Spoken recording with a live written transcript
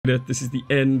This is the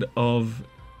end of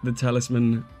the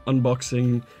Talisman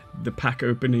unboxing, the pack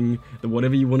opening, the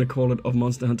whatever you want to call it, of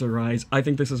Monster Hunter Rise. I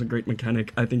think this is a great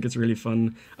mechanic. I think it's really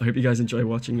fun. I hope you guys enjoy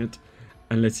watching it.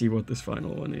 And let's see what this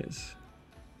final one is.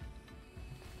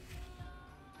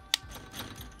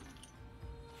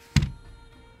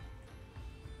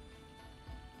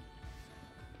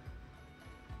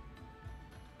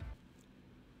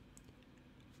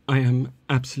 I am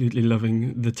absolutely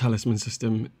loving the talisman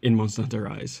system in Monster Hunter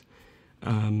Rise.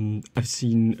 I've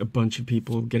seen a bunch of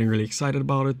people getting really excited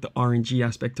about it. The RNG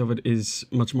aspect of it is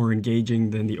much more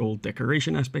engaging than the old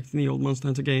decoration aspect in the old Monster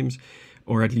Hunter games,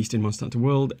 or at least in Monster Hunter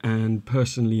World, and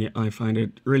personally I find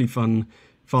it really fun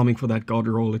farming for that god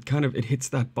roll. It hits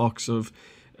that box of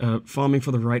farming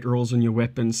for the right rolls on your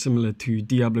weapon, similar to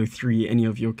Diablo 3, any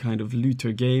of your kind of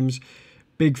looter games.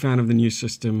 Big fan of the new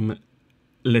system.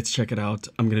 Let's check it out.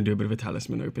 I'm going to do a bit of a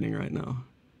talisman opening right now.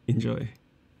 Enjoy.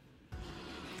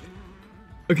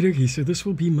 Okay, so this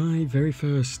will be my very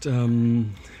first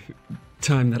time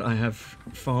that I have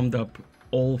farmed up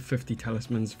all 50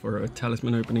 talismans for a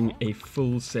talisman opening, a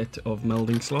full set of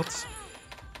melding slots.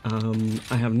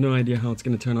 I have no idea how it's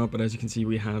going to turn out, but as you can see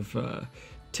we have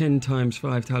 10 times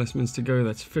 5 talismans to go.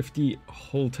 That's 50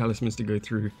 whole talismans to go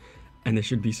through, and there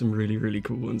should be some really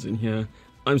cool ones in here.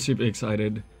 I'm super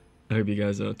excited. I hope you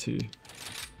guys are too.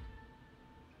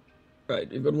 Right,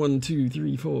 we've got 1, 2,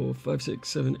 3, 4, 5, 6,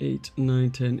 7, 8,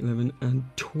 9, 10, 11, and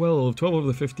 12. 12 of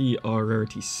the 50 are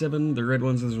rarity 7. The red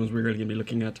ones are the ones we're really going to be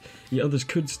looking at. The others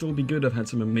could still be good. I've had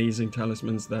some amazing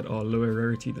talismans that are lower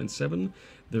rarity than 7.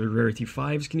 The rarity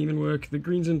 5s can even work. The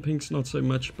greens and pinks not so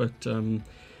much, but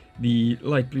the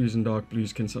light blues and dark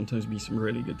blues can sometimes be some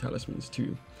really good talismans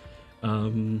too.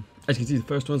 As you can see, the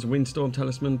first one's a Windstorm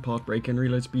Talisman, part break and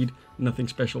reload speed. Nothing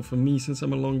special for me since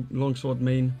I'm a longsword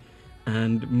main,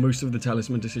 and most of the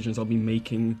talisman decisions I'll be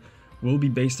making will be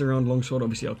based around longsword.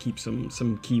 Obviously I'll keep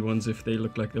some key ones if they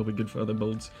look like they'll be good for other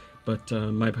builds, but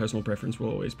my personal preference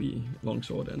will always be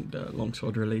longsword and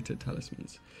longsword related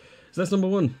talismans. So that's number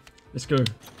 1. Let's go.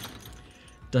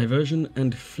 Diversion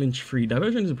and flinch free.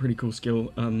 Diversion is a pretty cool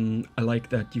skill. I like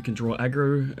that you can draw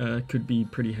aggro. Could be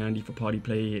pretty handy for party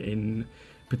play in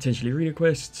potentially arena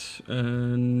quests,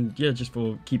 and yeah, just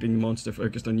for keeping the monster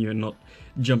focused on you and not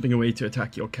jumping away to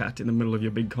attack your cat in the middle of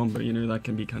your big combo. You know, that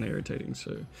can be kind of irritating.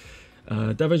 So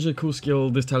diversion is a cool skill.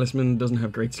 This talisman doesn't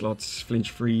have great slots.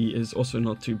 Flinch free is also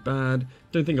not too bad.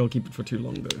 Don't think I'll keep it for too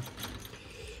long though.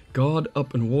 Guard,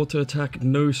 up and water attack,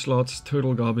 no slots,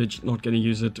 total garbage, not going to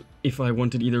use it. If I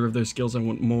wanted either of those skills, I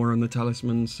want more on the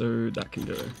talisman, so that can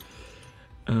go.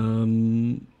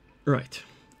 Right.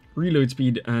 Reload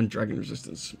speed and dragon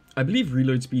resistance. I believe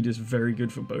reload speed is very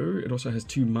good for bow. It also has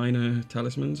 2 minor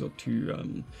talismans, or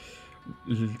 2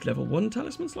 level 1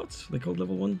 talisman slots. They're called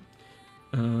level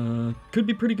 1. Could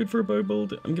be pretty good for a bow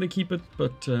build. I'm going to keep it,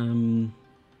 but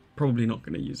probably not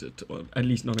going to use it, or at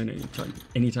least not in any time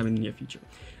in the near future.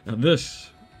 Now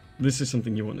this is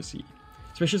something you want to see,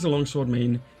 especially as a longsword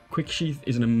main. Quick sheath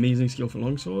is an amazing skill for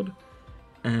longsword,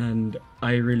 and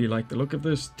I really like the look of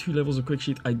this. 2 levels of quick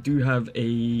sheath. I do have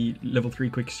a level 3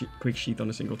 quick sheath on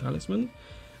a single talisman,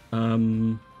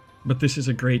 but this is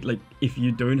a great, like, if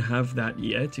you don't have that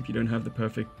yet, if you don't have the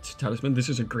perfect talisman, this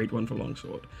is a great one for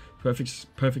longsword.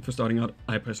 Perfect for starting out.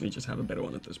 I personally just have a better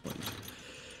one at this point.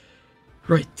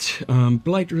 Right,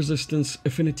 blight resistance,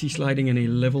 affinity sliding, and a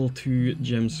level 2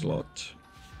 gem slot.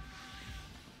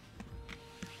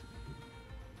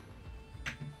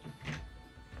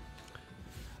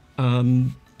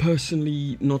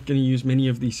 Personally, not going to use many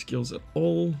of these skills at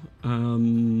all. I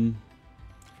don't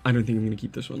think I'm going to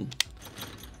keep this one.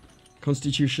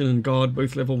 Constitution and guard,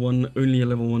 both level 1, only a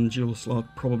level 1 dual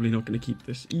slot. Probably not going to keep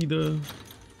this either.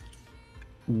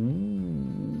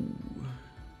 Ooh,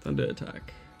 thunder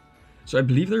attack. So I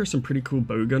believe there are some pretty cool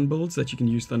bowgun builds that you can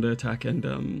use thunder attack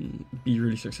and be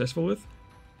really successful with.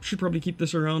 Should probably keep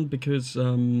this around because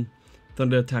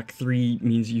thunder attack 3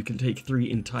 means you can take 3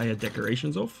 entire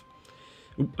decorations off.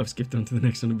 Oop, I've skipped on to the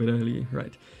next one a bit early.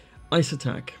 Right. Ice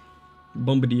attack,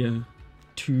 bombardier,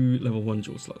 2 level 1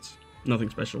 jewel slots. Nothing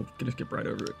special, gonna skip right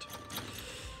over it.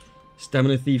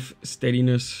 Stamina thief,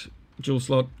 steadiness, jewel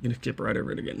slot, gonna skip right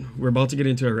over it again. We're about to get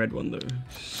into a red one though.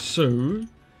 So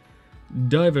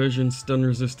diversion, stun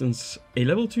resistance, a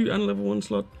level 2 and a level 1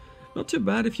 slot. Not too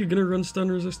bad if you're going to run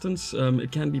stun resistance.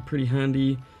 It can be pretty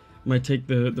handy. Might take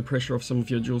the pressure off some of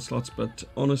your jewel slots, but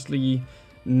honestly,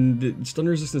 the stun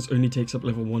resistance only takes up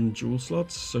level 1 jewel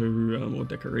slots, so or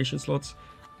decoration slots.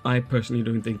 I personally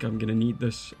don't think I'm going to need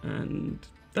this, and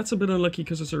that's a bit unlucky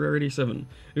because it's a rarity 7.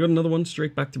 We got another one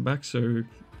straight back to back, so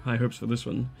high hopes for this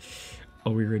one.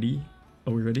 Are we ready?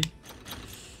 Are we ready?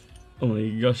 Oh my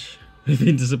gosh, I've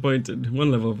been disappointed.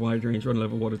 One level of wide range, one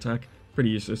level of water attack.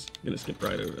 Pretty useless. Gonna skip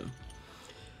right over.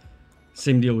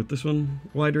 Same deal with this one.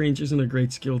 Wide range isn't a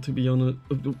great skill, to be honest.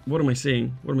 What am I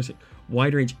saying? What am I saying?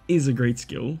 Wide range is a great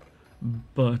skill,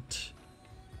 but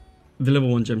the level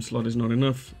 1 gem slot is not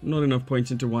enough. Not enough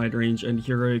points into wide range, and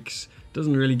heroics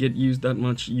doesn't really get used that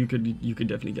much. You could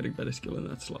definitely get a better skill in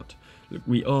that slot. Look,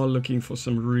 we are looking for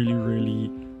some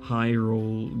really high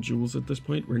roll jewels at this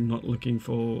point. We're not looking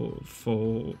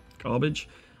for garbage.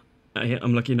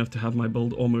 I'm lucky enough to have my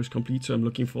build almost complete, so I'm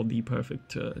looking for the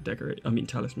perfect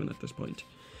talisman at this point.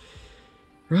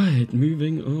 Right,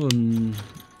 moving on.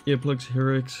 Earplugs,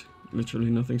 heroics,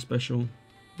 literally nothing special.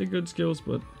 They're good skills,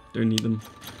 but don't need them.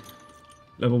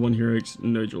 Level 1 heroics,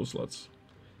 no jewel slots.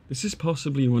 This is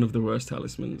possibly one of the worst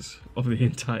talismans of the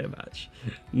entire batch.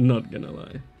 Not gonna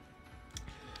lie.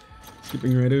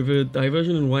 Skipping right over,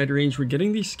 diversion and wide range. We're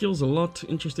getting these skills a lot,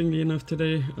 interestingly enough,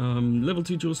 today. Level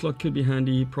 2 jewel slot could be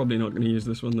handy. Probably not going to use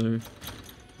this one, though.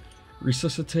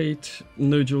 Resuscitate,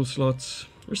 no jewel slots.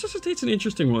 Resuscitate's an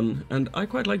interesting one, and I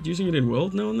quite like using it in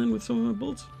world now and then with some of my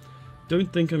builds.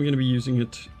 Don't think I'm going to be using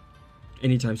it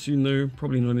anytime soon, though.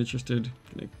 Probably not interested.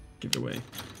 Gonna give it away.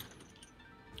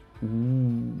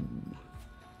 Ooh.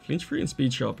 Flinch free and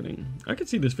speed sharpening. I could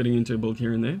see this fitting into a build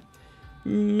here and there.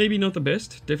 Maybe not the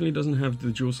best. Definitely doesn't have the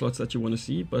jewel slots that you want to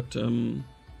see, but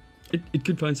it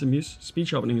could find some use. Speed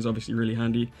sharpening is obviously really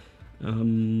handy. I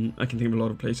can think of a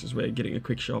lot of places where getting a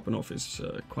quick sharpen off is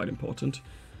quite important.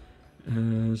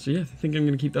 So yeah, I think I'm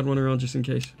going to keep that one around just in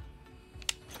case.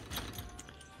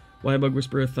 Wirebug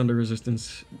Whisperer, Thunder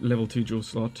Resistance, level 2 jewel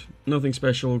slot. Nothing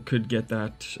special, could get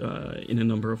that in a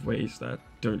number of ways that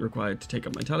don't require to take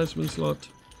up my talisman slot.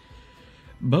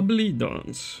 Bubbly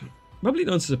Dance. Bubbly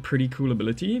Dance is a pretty cool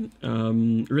ability.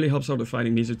 Really helps out with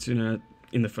fighting Mizutsuna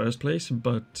in the first place,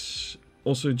 but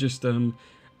also just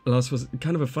allows for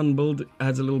kind of a fun build,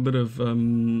 adds a little bit of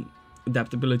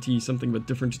adaptability, something a bit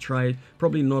different to try.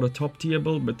 Probably not a top tier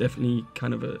build, but definitely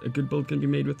kind of a good build can be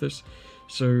made with this.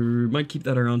 So might keep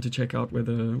that around to check out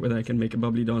whether I can make a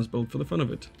Bubbly Dance build for the fun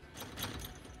of it.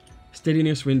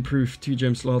 Steadiness, Windproof, 2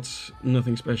 gem slots,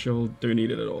 nothing special, don't need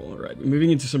it at all. Alright,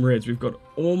 moving into some reds. We've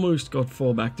almost got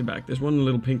 4 back-to-back. There's one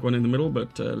little pink one in the middle,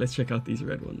 but let's check out these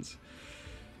red ones.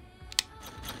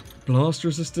 Blast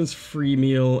Resistance, Free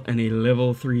Meal, and a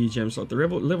level 3 gem slot. The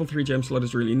level 3 gem slot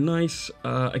is really nice.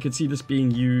 I could see this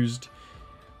being used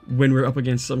when we're up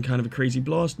against some kind of a crazy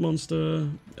blast monster.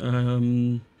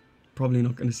 Probably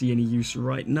not going to see any use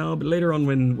right now, but later on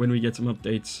when we get some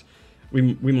updates, we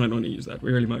might want to use that.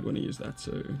 We really might want to use that,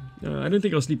 so I don't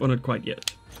think I'll sleep on it quite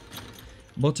yet.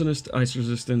 Botanist, Ice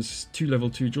Resistance, 2 level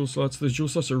 2 jewel slots. Those jewel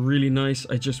slots are really nice.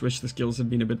 I just wish the skills had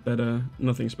been a bit better.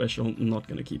 Nothing special, not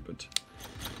going to keep it.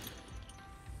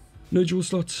 No jewel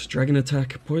slots, Dragon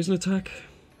Attack, Poison Attack.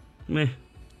 Meh,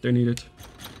 don't need it.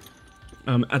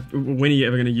 When are you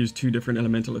ever going to use 2 different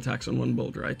elemental attacks on one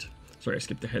build, right? Sorry, I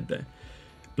skipped ahead there.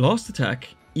 Blast Attack,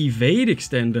 Evade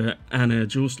Extender, and a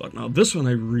jewel slot. Now this one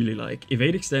I really like.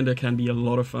 Evade Extender can be a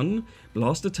lot of fun.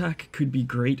 Blast Attack could be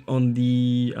great on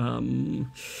the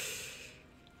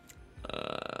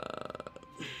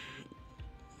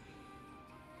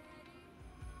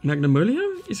Magnolia?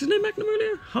 Is his name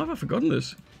Magnolia? How have I forgotten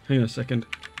this? Hang on a second.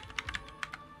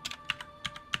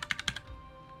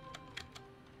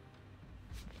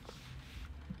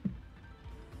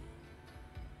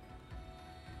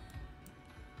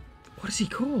 What is he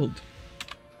called?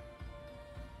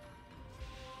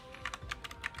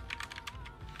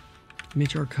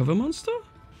 MHR cover monster?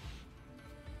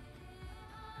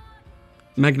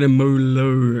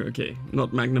 Magnamolo. Okay,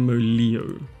 not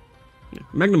Magnamolio. Yeah,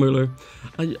 Magnamolo.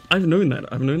 I've known that.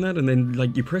 And then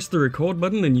like you press the record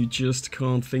button and you just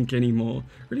can't think anymore.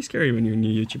 Really scary when you're a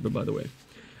new YouTuber, by the way.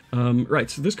 Right,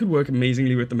 so this could work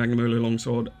amazingly with the Magnamolo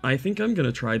longsword. I think I'm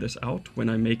gonna try this out when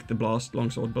I make the Blast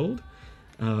longsword build.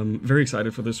 Very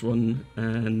excited for this one,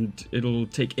 and it'll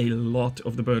take a lot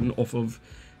of the burden off of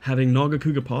having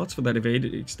Nagakuga parts for that evade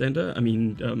extender,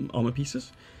 armor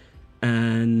pieces,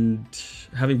 and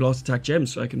having blast attack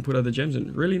gems so I can put other gems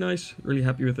in. Really nice, really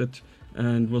happy with it,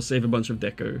 and we'll save a bunch of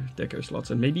deco slots,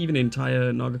 and maybe even an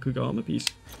entire Nagakuga armor piece.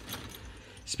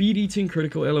 Speed Eating,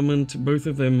 Critical Element, both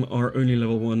of them are only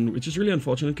level 1, which is really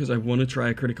unfortunate because I want to try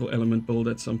a Critical Element build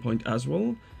at some point as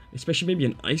well. Especially maybe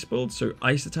an ice build, so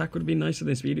ice attack would be nicer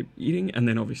than speed eating, and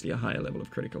then obviously a higher level of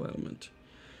critical element.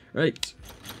 Right.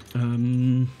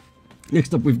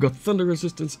 Next up we've got Thunder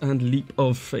Resistance and Leap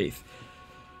of Faith.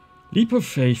 Leap of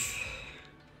Faith.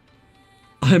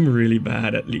 I'm really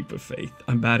bad at Leap of Faith.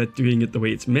 I'm bad at doing it the way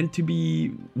it's meant to be,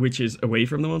 which is away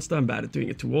from the monster. I'm bad at doing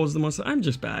it towards the monster. I'm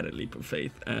just bad at Leap of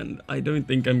Faith, and I don't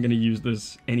think I'm going to use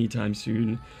this anytime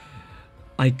soon.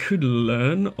 I could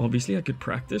learn, obviously, I could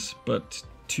practice, but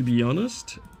to be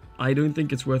honest, I don't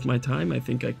think it's worth my time. I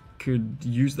think I could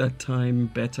use that time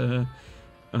better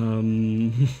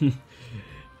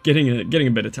getting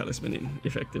a better talisman in,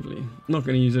 effectively. Not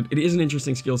going to use it. It is an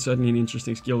interesting skill, certainly an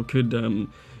interesting skill.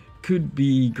 Could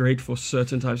be great for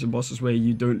certain types of bosses where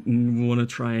you don't want to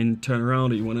try and turn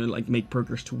around, or you want to like make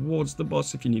progress towards the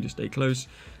boss if you need to stay close.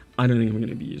 I don't think I'm going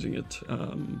to be using it,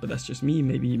 but that's just me.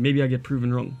 Maybe I get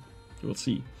proven wrong. We'll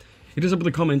see. Hit us up with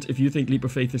a comment if you think Leap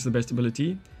of Faith is the best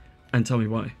ability, and tell me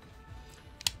why.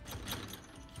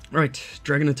 Right,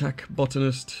 Dragon Attack,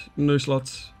 Botanist, no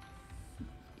slots.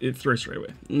 It throws straight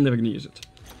away. Never going to use it.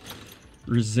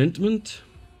 Resentment.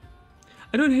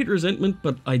 I don't hate Resentment,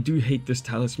 but I do hate this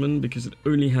talisman because it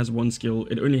only has one skill,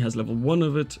 it only has level 1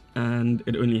 of it, and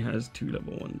it only has 2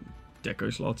 level 1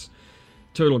 deco slots.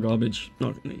 Total garbage,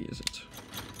 not going to use it.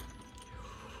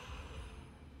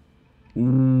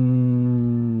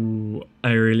 Ooh,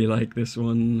 I really like this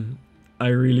one. I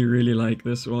really like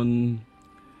this one.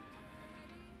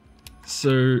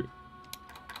 So,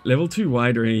 level 2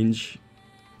 wide range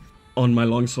on my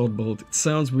longsword bolt. It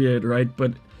sounds weird, right?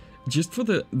 But just for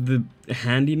the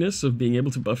handiness of being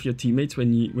able to buff your teammates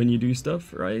when you do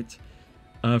stuff, right?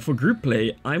 For group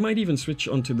play, I might even switch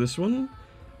onto this one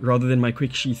rather than my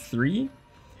Quick Sheath 3,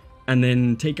 and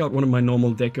then take out one of my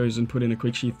normal decos and put in a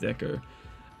Quick Sheath deco.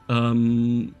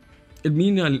 It'll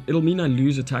mean I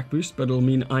lose attack boost, but it'll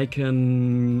mean I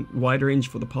can wide range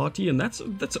for the party, and that's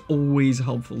always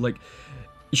helpful. Like,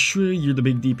 sure, you're the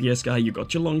big DPS guy, you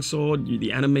got your longsword, you're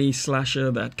the anime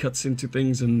slasher that cuts into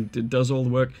things and it does all the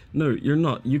work. No, you're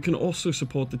not. You can also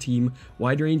support the team.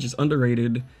 Wide range is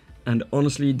underrated, and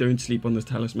honestly, don't sleep on this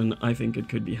talisman. I think it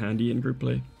could be handy in group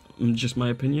play. Just my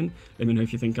opinion. Let me know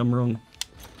if you think I'm wrong.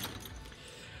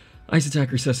 Ice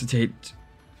Attack, Resuscitate,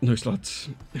 no slots.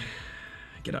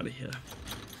 Get out of here.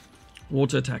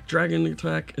 Water Attack, Dragon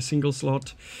Attack, a single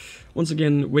slot. Once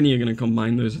again, when are you going to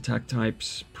combine those attack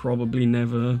types? Probably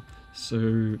never.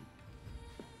 So,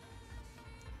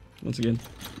 once again,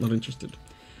 not interested.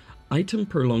 Item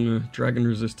Prolonger, Dragon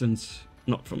Resistance,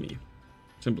 not for me.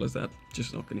 Simple as that.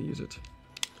 Just not going to use it.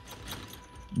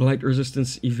 Blight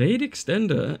Resistance, Evade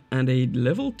Extender, and a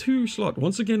level 2 slot.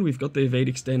 Once again, we've got the Evade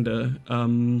Extender.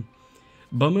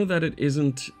 Bummer that it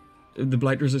isn't the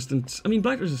Blight Resistance. I mean,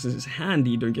 Blight Resistance is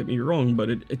handy, don't get me wrong, but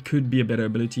it could be a better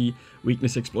ability.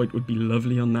 Weakness Exploit would be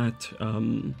lovely on that.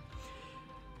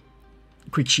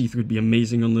 Quick Sheath would be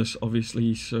amazing on this,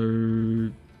 obviously.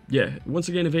 So, yeah, once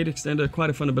again, Evade Extender, quite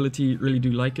a fun ability. Really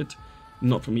do like it.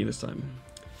 Not for me this time.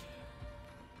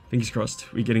 Fingers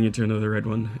crossed, we're getting into another red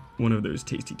one. One of those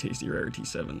tasty Rarity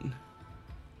 7.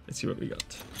 Let's see what we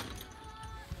got.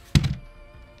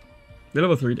 The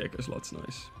level 3 deco slot's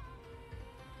nice.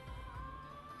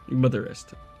 But the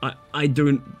rest. I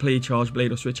don't play Charge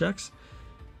Blade or Switch Axe.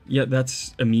 Yeah,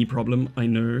 that's a me problem, I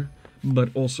know.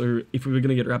 But also, if we were going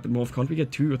to get Rapid Morph, can't we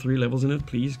get 2 or 3 levels in it?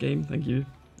 Please, game, thank you.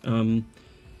 Don't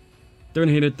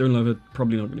hate it, don't love it,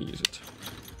 probably not going to use it.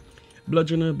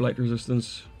 Bludgeoner, Blight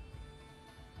Resistance.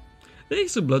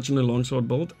 There's a Bludgeoner Longsword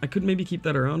Bolt. I could maybe keep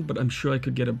that around, but I'm sure I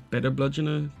could get a better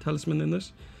Bludgeoner Talisman than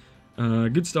this.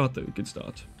 Good start though, good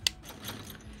start.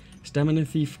 Stamina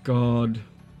Thief, Guard.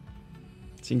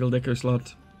 Single deco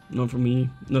slot, not for me.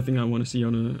 Nothing I want to see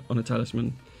on a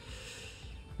talisman.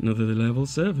 Another level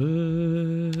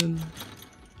 7.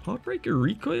 Heartbreaker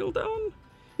Recoil down?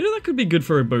 You know, that could be good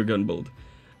for a bowgun build.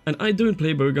 And I don't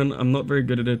play bowgun, I'm not very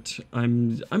good at it.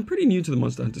 I'm pretty new to the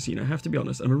Monster Hunter scene, I have to be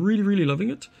honest. I'm really loving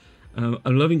it. I'm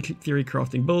loving theory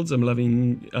crafting builds, I'm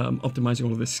loving optimizing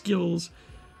all of the skills.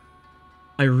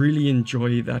 I really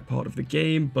enjoy that part of the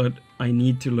game, but I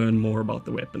need to learn more about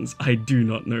the weapons. I do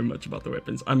not know much about the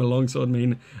weapons. I'm a longsword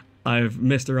main. I've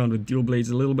messed around with dual blades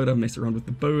a little bit. I've messed around with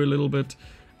the bow a little bit.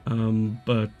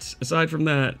 But aside from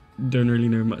that, don't really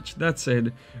know much. That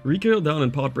said, Recoil Down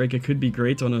and Part Breaker could be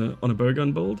great on a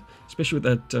bowgun build, especially with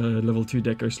that level 2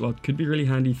 deco slot. Could be really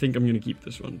handy. Think I'm going to keep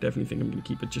this one. Definitely think I'm going to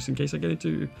keep it just in case I get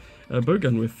into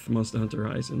bowgun with Monster Hunter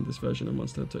Rise in this version of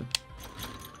Monster Hunter.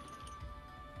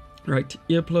 Right,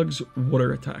 earplugs,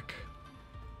 water attack.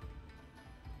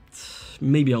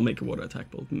 Maybe I'll make a water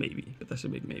attack build, maybe, but that's a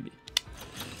big maybe.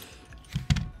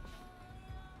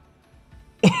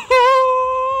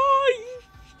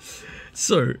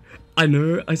 So, I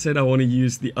know I said I want to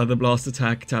use the other blast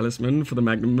attack talisman for the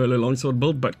Magnum Merlo longsword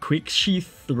build, but Quick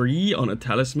Sheath 3 on a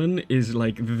talisman is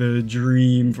like the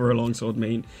dream for a longsword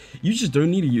main. You just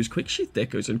don't need to use Quick Sheath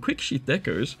decos, and Quick Sheath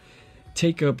decos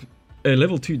take up a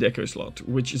level 2 deco slot,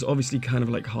 which is obviously kind of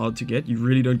like hard to get. You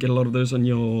really don't get a lot of those on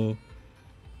your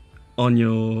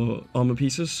armor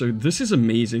pieces, so this is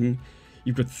amazing.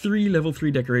 You've got 3 level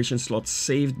 3 decoration slots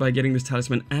saved by getting this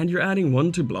talisman, and you're adding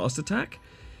 1 to blast attack.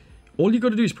 All you got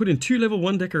to do is put in 2 level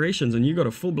 1 decorations and you got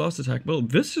a full blast attack build.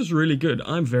 This is really good.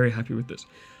 I'm very happy with this.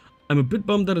 I'm a bit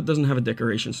bummed that it doesn't have a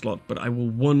decoration slot, but I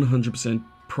will 100%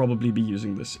 probably be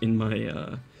using this in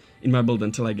my build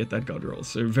until I get that god roll.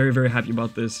 So very, very happy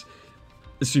about this.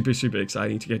 It's super, super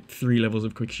exciting to get 3 levels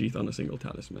of Quick Sheath on a single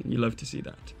talisman. You love to see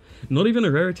that. Not even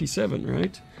a rarity 7,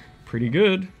 right? Pretty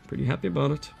good. Pretty happy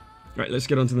about it. All right, let's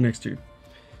get on to the next 2.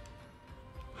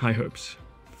 High hopes.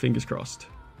 Fingers crossed.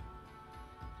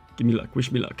 Give me luck,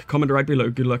 wish me luck. Comment right below,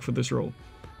 good luck for this roll.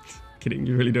 Kidding,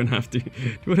 you really don't have to. Do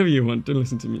whatever you want, don't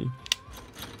listen to me.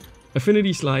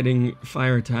 Affinity sliding,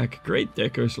 fire attack, great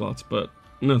deco slots, but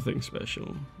nothing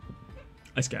special.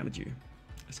 I scammed you.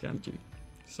 I scammed you.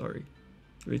 Sorry.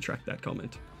 Retract that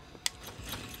comment.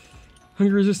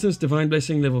 Hunger Resistance, Divine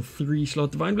Blessing, level 3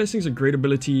 slot. Divine Blessing is a great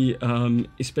ability,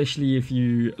 especially if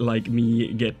you, like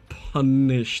me, get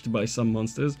punished by some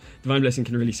monsters. Divine Blessing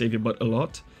can really save your butt a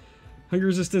lot. Hunger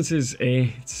Resistance is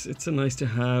it's a nice to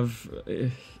have.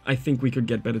 I think we could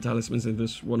get better talismans in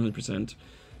this 100%,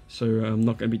 so I'm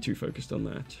not going to be too focused on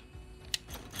that.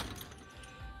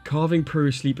 Carving Pro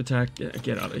Sleep Attack,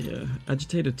 get out of here.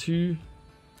 Agitator 2,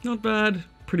 not bad.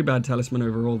 Pretty bad talisman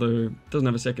overall though. Doesn't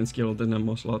have a second skill, doesn't have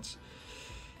more slots.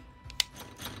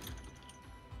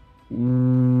 Ooh.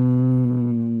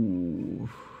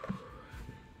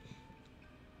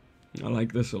 I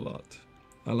like this a lot.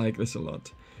 I like this a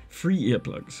lot. Free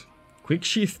earplugs. Quick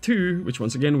Sheath 2, which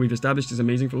once again we've established is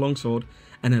amazing for longsword,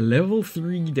 and a level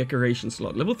 3 decoration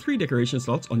slot. Level 3 decoration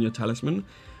slots on your talisman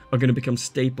are going to become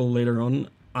staple later on,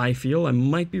 I feel. I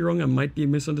might be wrong, I might be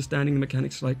misunderstanding the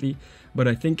mechanics slightly, but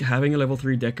I think having a level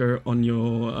 3 decor on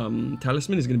your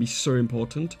talisman is going to be so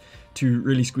important to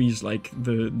really squeeze like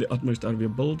the utmost out of your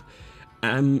build.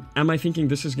 Am I thinking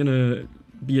this is going to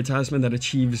be a talisman that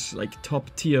achieves like top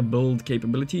tier build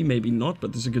capability? Maybe not,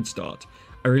 but this is a good start.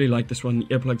 I really like this one.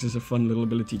 Earplugs is a fun little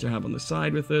ability to have on the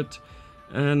side with it,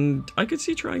 and I could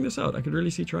see trying this out. I could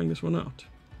really see trying this one out.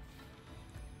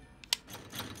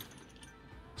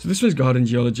 So this one's Garden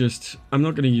Geologist. I'm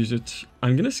not going to use it.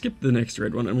 I'm going to skip the next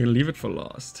red one. I'm going to leave it for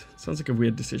last. Sounds like a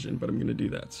weird decision, but I'm going to do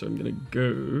that. So I'm going to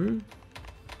go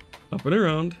up and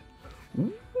around.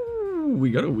 Ooh,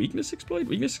 we got a weakness exploit.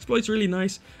 Weakness exploit's really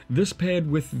nice. This paired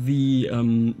with the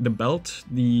belt,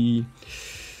 the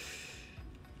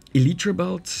Elytra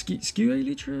belt, Skew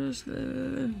Elytras.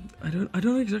 I don't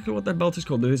know exactly what that belt is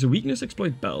called, but there's a weakness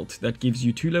exploit belt that gives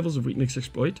you 2 levels of weakness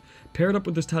exploit. Paired up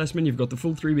with this talisman, you've got the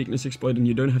full 3 weakness exploit, and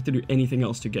you don't have to do anything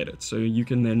else to get it. So you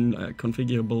can then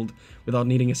configure a build without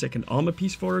needing a second armor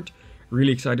piece for it.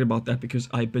 Really excited about that because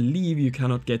I believe you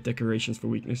cannot get decorations for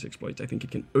weakness exploits. I think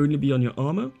it can only be on your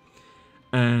armor.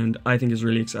 And I think it's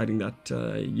really exciting that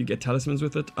you get talismans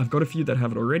with it. I've got a few that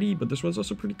have it already, but this one's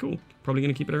also pretty cool. Probably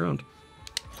going to keep it around.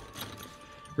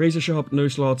 Razor Sharp, no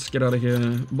slots, get out of here.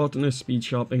 Botanist, Speed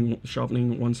Sharpening,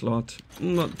 1 slot.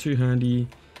 Not too handy.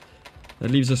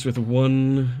 That leaves us with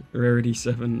 1 Rarity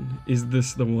 7. Is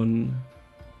this the one?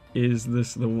 Is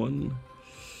this the one?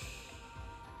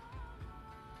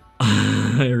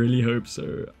 I really hope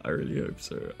so. I really hope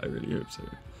so. I really hope so.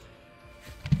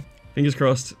 Fingers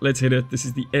crossed. Let's hit it. This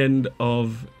is the end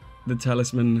of the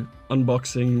talisman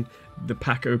unboxing, the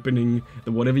pack opening,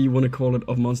 the whatever you want to call it,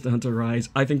 of Monster Hunter Rise.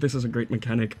 I think this is a great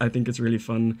mechanic. I think it's really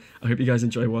fun. I hope you guys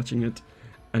enjoy watching it,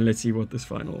 and let's see what this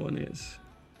final one is.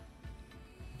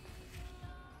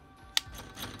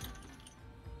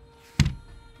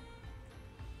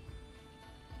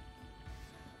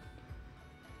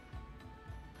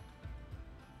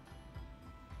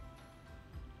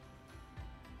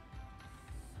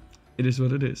 It is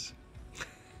what it is.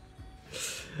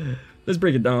 Let's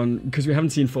break it down, because we haven't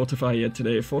seen Fortify yet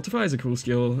today. Fortify is a cool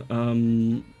skill,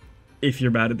 if you're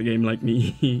bad at the game like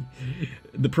me.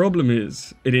 The problem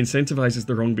is, it incentivizes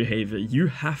the wrong behavior. You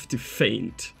have to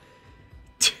faint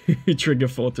to trigger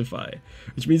Fortify,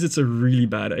 which means it's a really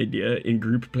bad idea in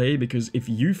group play, because if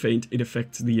you faint, it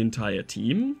affects the entire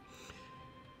team,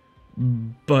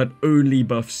 but only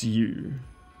buffs you.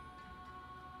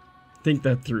 Think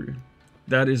that through.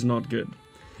 That is not good.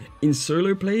 In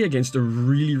solo play against a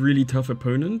really, really tough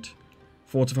opponent,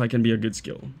 Fortify can be a good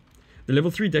skill. The level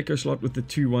 3 deco slot with the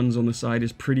 2 1s on the side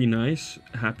is pretty nice.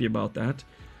 Happy about that.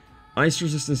 Ice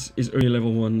resistance is only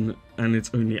level 1, and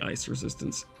it's only ice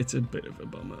resistance. It's a bit of a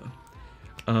bummer.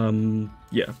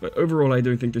 Yeah, but overall I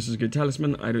don't think this is a good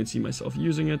talisman. I don't see myself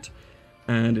using it,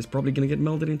 and it's probably going to get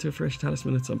melded into a fresh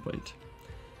talisman at some point.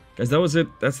 Guys, that was it.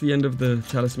 That's the end of the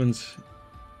talismans.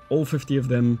 All 50 of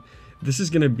them. This is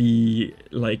going to be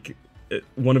like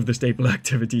one of the staple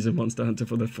activities of Monster Hunter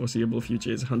for the foreseeable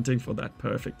future, is hunting for that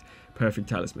perfect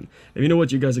talisman. Let me know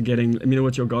what you guys are getting. Let me know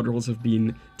what your god rolls have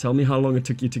been. Tell me how long it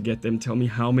took you to get them. Tell me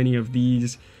how many of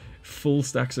these full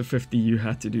stacks of 50 you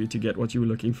had to do to get what you were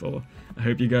looking for. I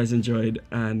hope you guys enjoyed,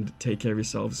 and take care of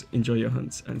yourselves. Enjoy your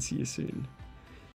hunts, and see you soon.